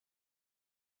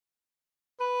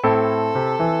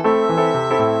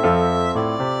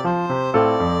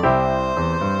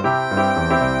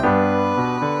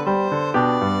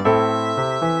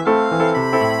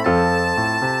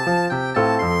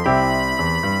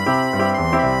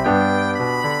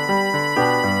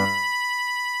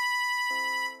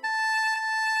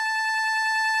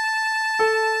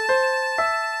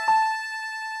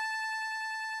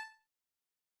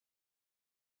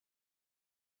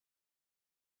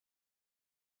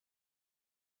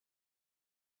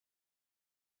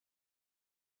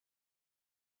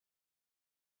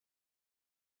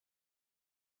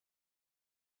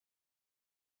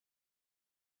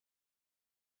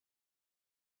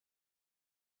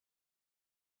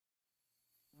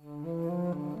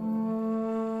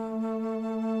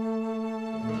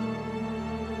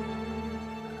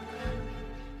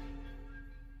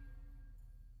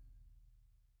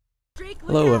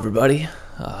Hello everybody,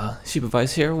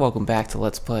 Sheepavice here, welcome back to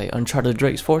Let's Play Uncharted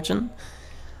Drake's Fortune.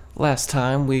 Last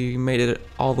time we made it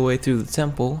all the way through the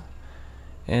temple,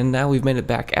 and now we've made it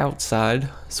back outside,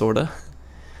 sorta.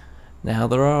 Now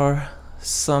there are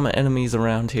some enemies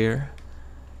around here,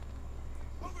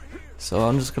 so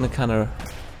I'm just gonna kinda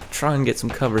try and get some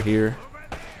cover here.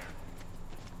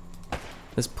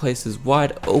 This place is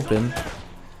wide open,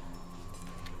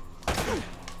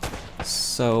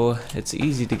 so it's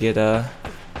easy to get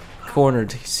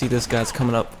cornered. You see this guy's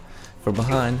coming up from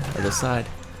behind or the side.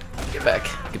 Get back,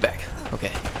 get back.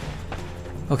 Okay.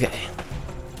 Okay.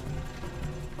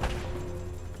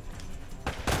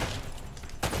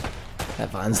 That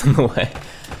vine's in the way.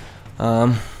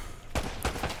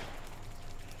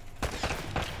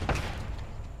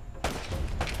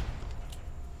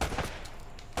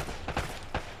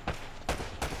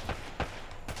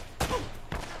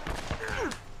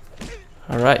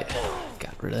 Alright,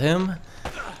 got rid of him.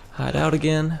 Hide out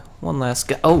again. One last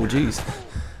guy. Oh, jeez.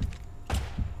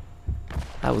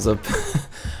 That was a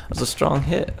that was a strong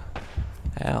hit.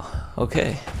 Ow.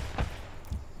 Okay.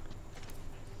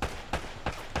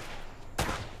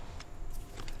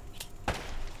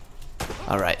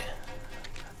 Alright.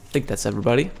 I think that's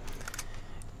everybody.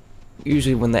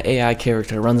 Usually when the AI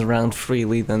character runs around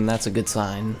freely, then that's a good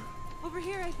sign. Over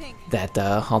here, I think. That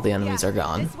all the enemies are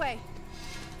gone. This way.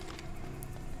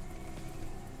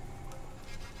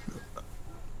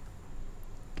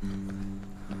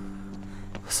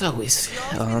 So we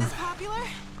Popular?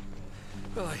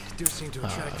 Well, I do seem to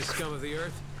attract the scum of the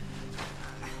earth.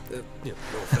 No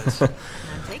offense. I'm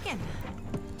taken.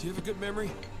 Do you have a good memory?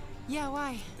 Yeah,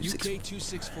 why? UK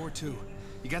 2642.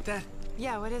 You got that?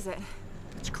 Yeah, what is it?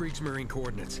 It's Kriegsmarine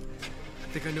coordinates. I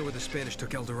think I know where the Spanish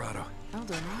took El Dorado. El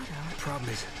Dorado? Problem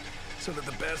is, some of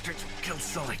the bastards killed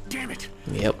Sully. Damn it!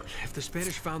 Yep. If the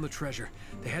Spanish found the treasure,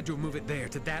 they had to move it there,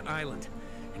 to that island.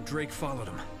 And Drake followed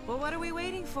them. Well, what are we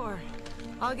waiting for?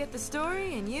 I'll get the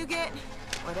story, and you get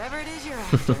whatever it is you're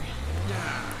after.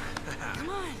 Come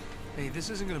on. Hey, this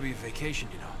isn't gonna be a vacation,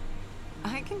 you know.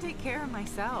 I can take care of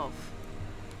myself.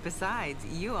 Besides,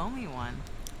 you owe me one.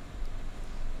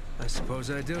 I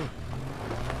suppose I do.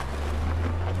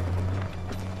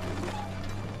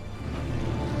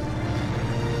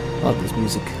 Love this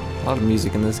music. A lot of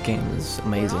music in this game is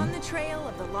amazing. We're on the trail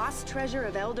of the lost treasure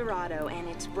of El Dorado, and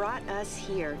it's brought us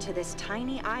here to this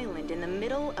tiny island in the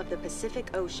middle of the Pacific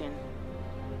Ocean.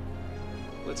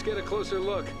 Let's get a closer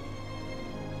look.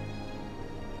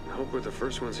 I hope we're the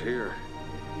first ones here.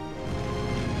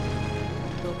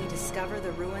 Will we discover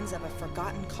the ruins of a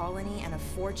forgotten colony and a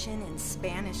fortune in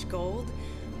Spanish gold?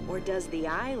 Or does the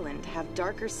island have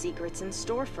darker secrets in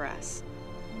store for us?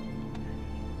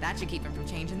 That should keep him from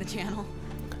changing the channel.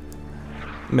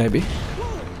 Maybe.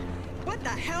 What the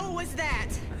hell was that?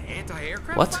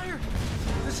 Anti-aircraft What? fire?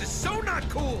 This is so not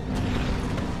cool!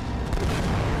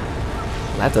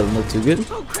 That doesn't look too good.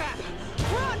 Oh crap!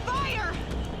 We're on fire!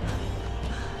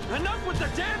 Enough with the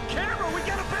damn camera! We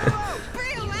gotta bail out!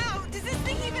 Bail out? Does this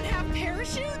thing even have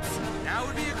parachutes? Now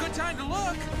would be a good time to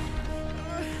look!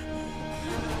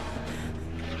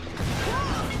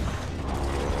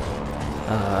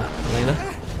 Elena?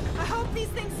 I hope these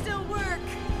things still work.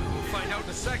 We'll find out in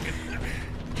a second.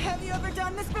 Have you ever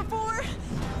done this before?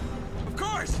 Of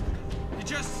course! You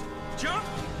just jump,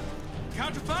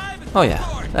 count to 5, and Oh yeah,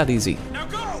 forward. that easy. Now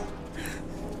go!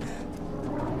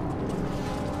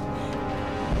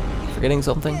 Forgetting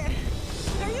something?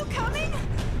 Are you coming?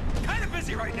 Kind of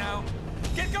busy right now.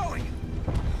 Get going!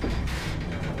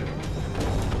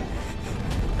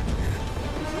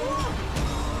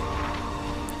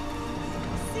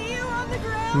 See you on the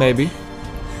ground? Maybe.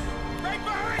 Right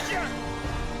behind you!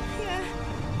 Yeah.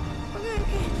 Okay.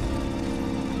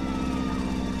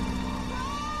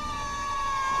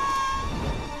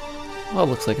 Well,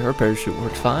 looks like her parachute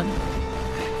worked fine.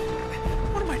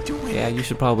 What am I doing? Yeah, you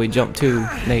should probably jump too,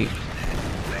 Nate.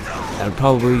 That would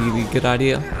probably be a good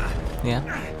idea. Yeah.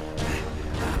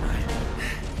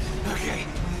 Okay,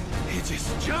 you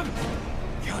just jump,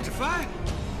 count to 5,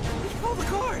 and pull the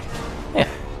cord. Yeah.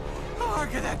 How hard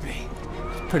could that be?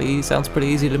 Pretty, sounds pretty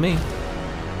easy to me.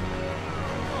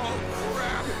 Oh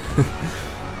crap!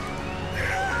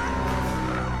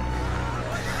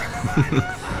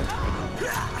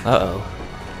 Uh-oh.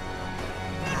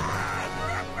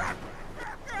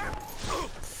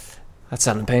 That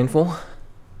sounded painful.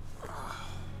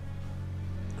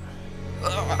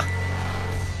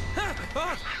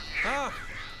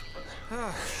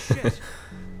 Shit.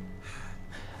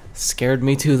 Scared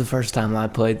me too the first time I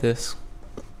played this.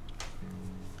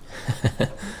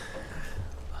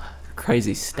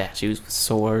 Crazy statues with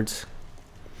swords.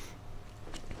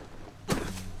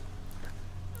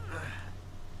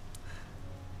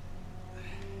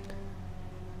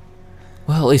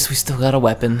 Well, at least we still got a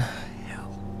weapon.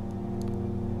 Hell.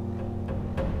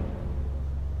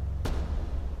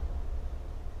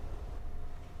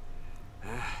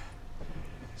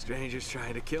 Strangers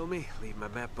trying to kill me, leave my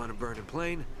map on a burning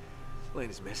plane.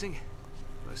 Elena's missing.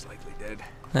 Most likely dead.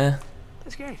 Eh.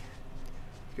 That's great.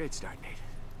 Great start, Nate.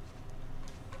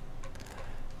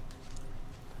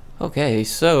 Okay,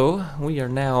 so we are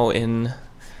now in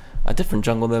a different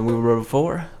jungle than we were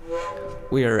before.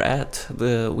 We are at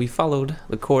we followed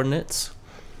the coordinates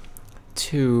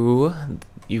to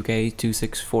UK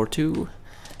 2642,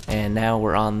 and now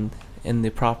we're in the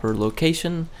proper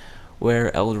location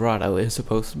where El Dorado is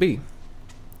supposed to be.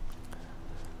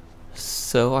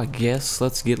 So I guess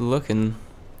let's get looking.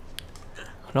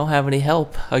 I don't have any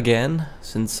help again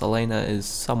since Elena is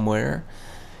somewhere.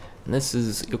 And this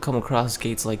is, you'll come across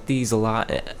gates like these a lot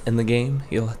in the game.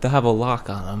 They'll have a lock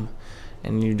on them,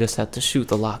 and you just have to shoot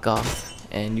the lock off,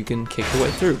 and you can kick your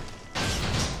way through.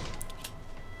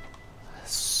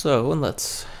 So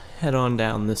let's head on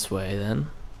down this way then.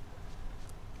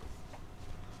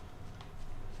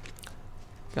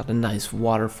 Got a nice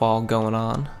waterfall going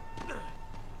on.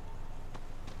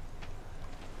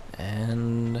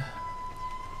 And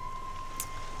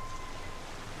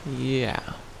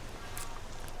yeah.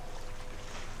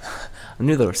 I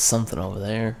knew there was something over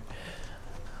there.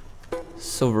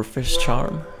 Silverfish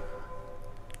charm.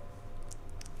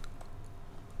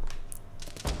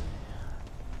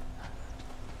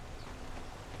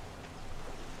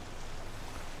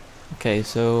 Okay,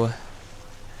 so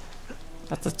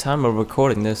at the time of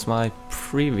recording this, my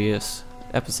previous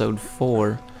episode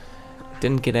 4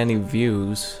 didn't get any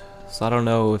views, so I don't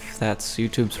know if that's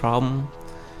YouTube's problem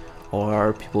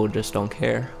or people just don't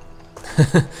care.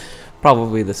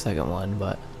 Probably the second one,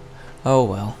 but oh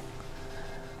well.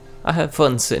 I have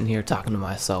fun sitting here talking to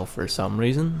myself for some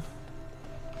reason.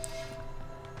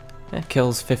 It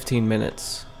kills 15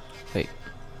 minutes. Wait,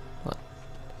 what?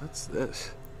 What's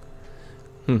this?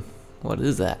 What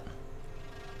is that?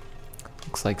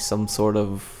 Looks like some sort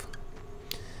of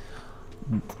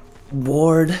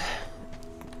ward.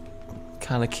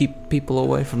 Kind of keep people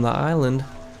away from the island.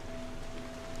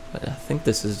 But I think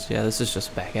this is, yeah, this is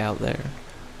just back out there.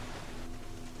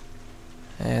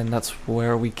 And that's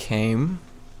where we came.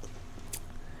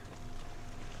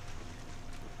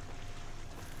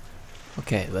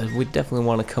 Okay, but we definitely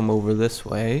want to come over this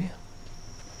way.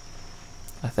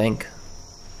 I think.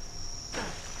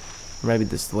 Maybe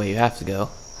this is the way you have to go.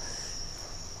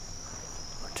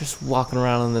 We're just walking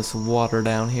around in this water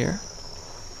down here.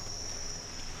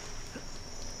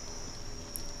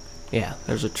 Yeah,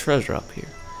 there's a treasure up here.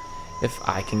 If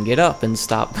I can get up and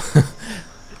stop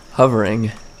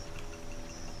hovering.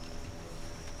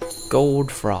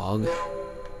 Gold frog.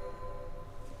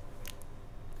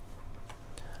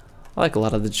 I like a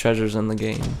lot of the treasures in the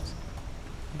game.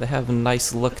 They have a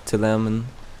nice look to them, and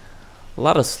a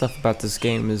lot of stuff about this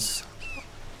game is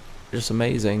just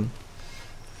amazing.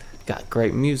 Got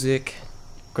great music,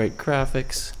 great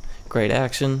graphics, great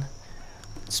action.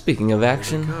 Speaking of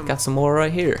action, got some more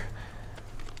right here.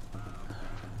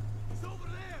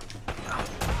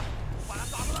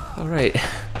 Alright.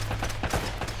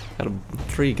 Got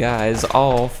 3 guys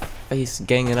all face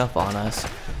ganging up on us.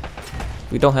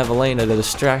 We don't have Elena to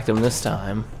distract them this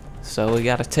time, so we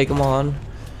gotta take them on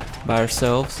by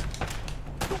ourselves.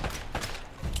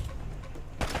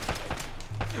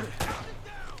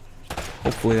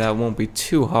 Hopefully that won't be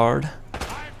too hard.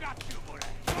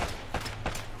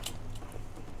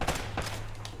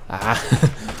 Ah,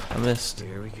 I missed.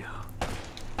 Here we go.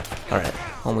 Alright,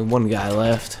 only one guy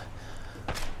left.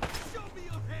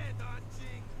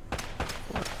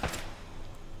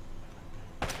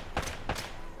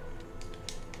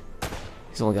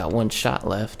 He's only got 1 shot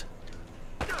left.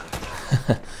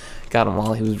 Got him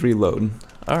while he was reloading.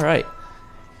 Alright,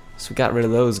 so we got rid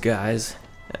of those guys.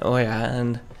 Oh yeah,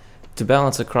 and to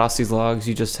balance across these logs,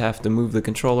 you just have to move the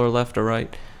controller left or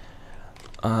right.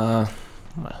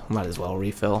 Might as well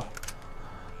refill.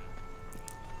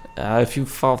 If you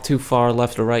fall too far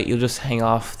left or right, you'll just hang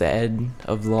off the edge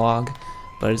of the log,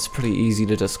 but it's pretty easy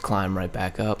to just climb right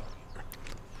back up.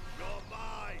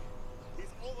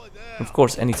 Of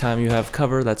course, anytime you have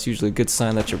cover, that's usually a good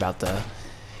sign that you're about to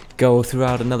go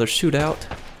throughout another shootout.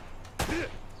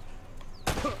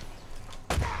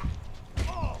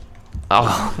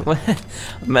 Oh,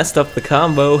 messed up the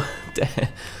combo.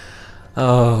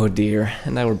 Oh dear,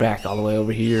 and now we're back all the way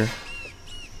over here.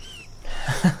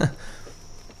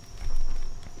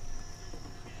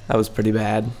 That was pretty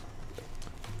bad.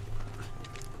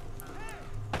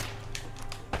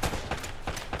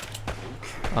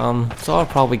 So I'll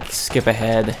probably skip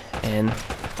ahead, and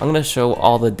I'm gonna show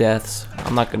all the deaths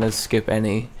I'm not gonna skip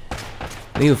any.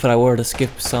 And even if I were to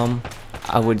skip some,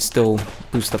 I would still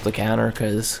boost up the counter,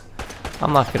 because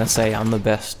I'm not gonna say I'm the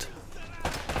best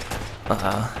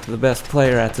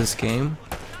player at this game,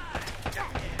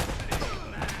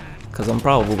 because I'm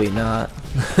probably not.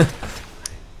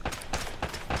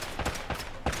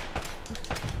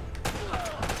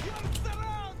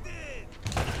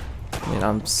 I mean,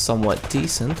 I'm somewhat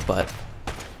decent, but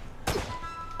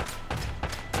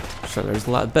I'm sure there's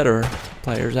a lot better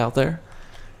players out there.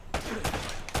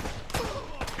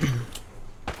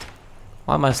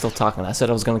 Why am I still talking? I said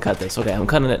I was going to cut this. Okay, I'm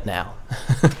cutting it now.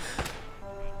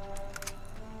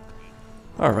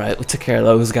 Alright, we took care of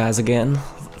those guys again.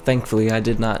 Thankfully, I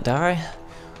did not die.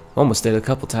 Almost did a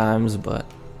couple times, but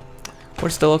we're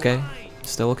still okay.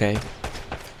 Still okay.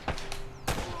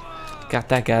 Got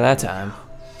that guy that time.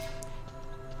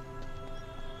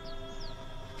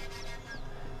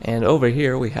 And over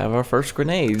here, we have our first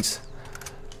grenades.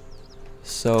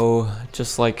 So,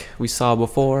 just like we saw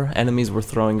before, enemies were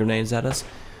throwing grenades at us.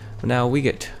 But now we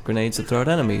get grenades to throw at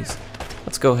enemies.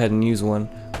 Let's go ahead and use one.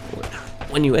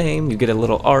 When you aim, you get a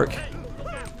little arc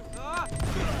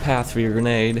path for your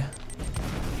grenade.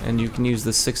 And you can use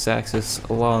the 6-axis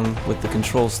along with the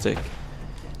control stick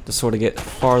to sort of get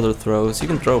farther throws. You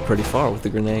can throw pretty far with the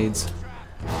grenades.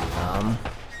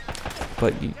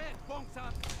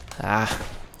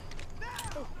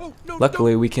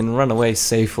 Luckily, we can run away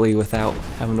safely without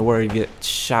having to worry to get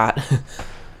shot.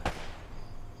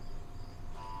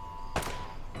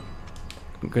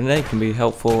 Grenade can be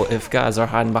helpful if guys are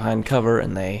hiding behind cover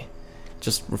and they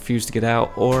just refuse to get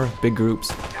out, or big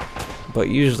groups. But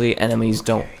usually enemies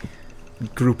don't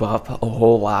group up a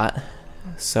whole lot,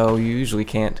 so you usually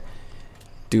can't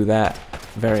do that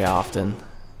very often.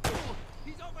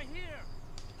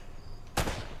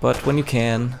 But when you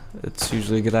can, it's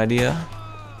usually a good idea.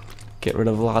 Get rid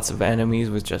of lots of enemies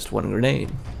with just one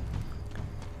grenade.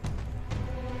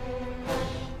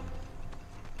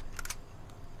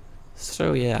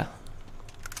 So yeah.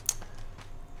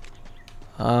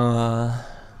 I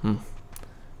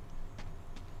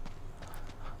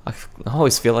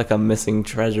always feel like I'm missing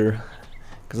treasure,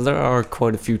 because there are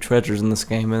quite a few treasures in this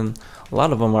game, and a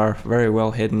lot of them are very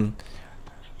well hidden.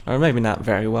 Or maybe not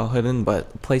very well hidden,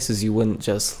 but places you wouldn't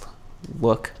just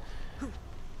look.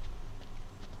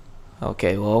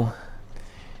 Okay, well,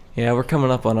 yeah, we're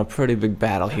coming up on a pretty big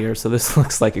battle here, so this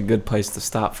looks like a good place to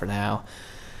stop for now.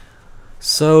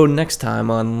 So next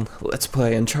time on Let's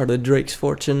Play Uncharted Drake's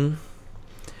Fortune,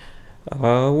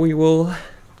 we will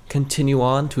continue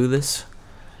on to this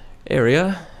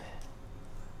area.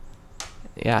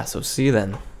 Yeah, so see you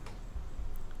then.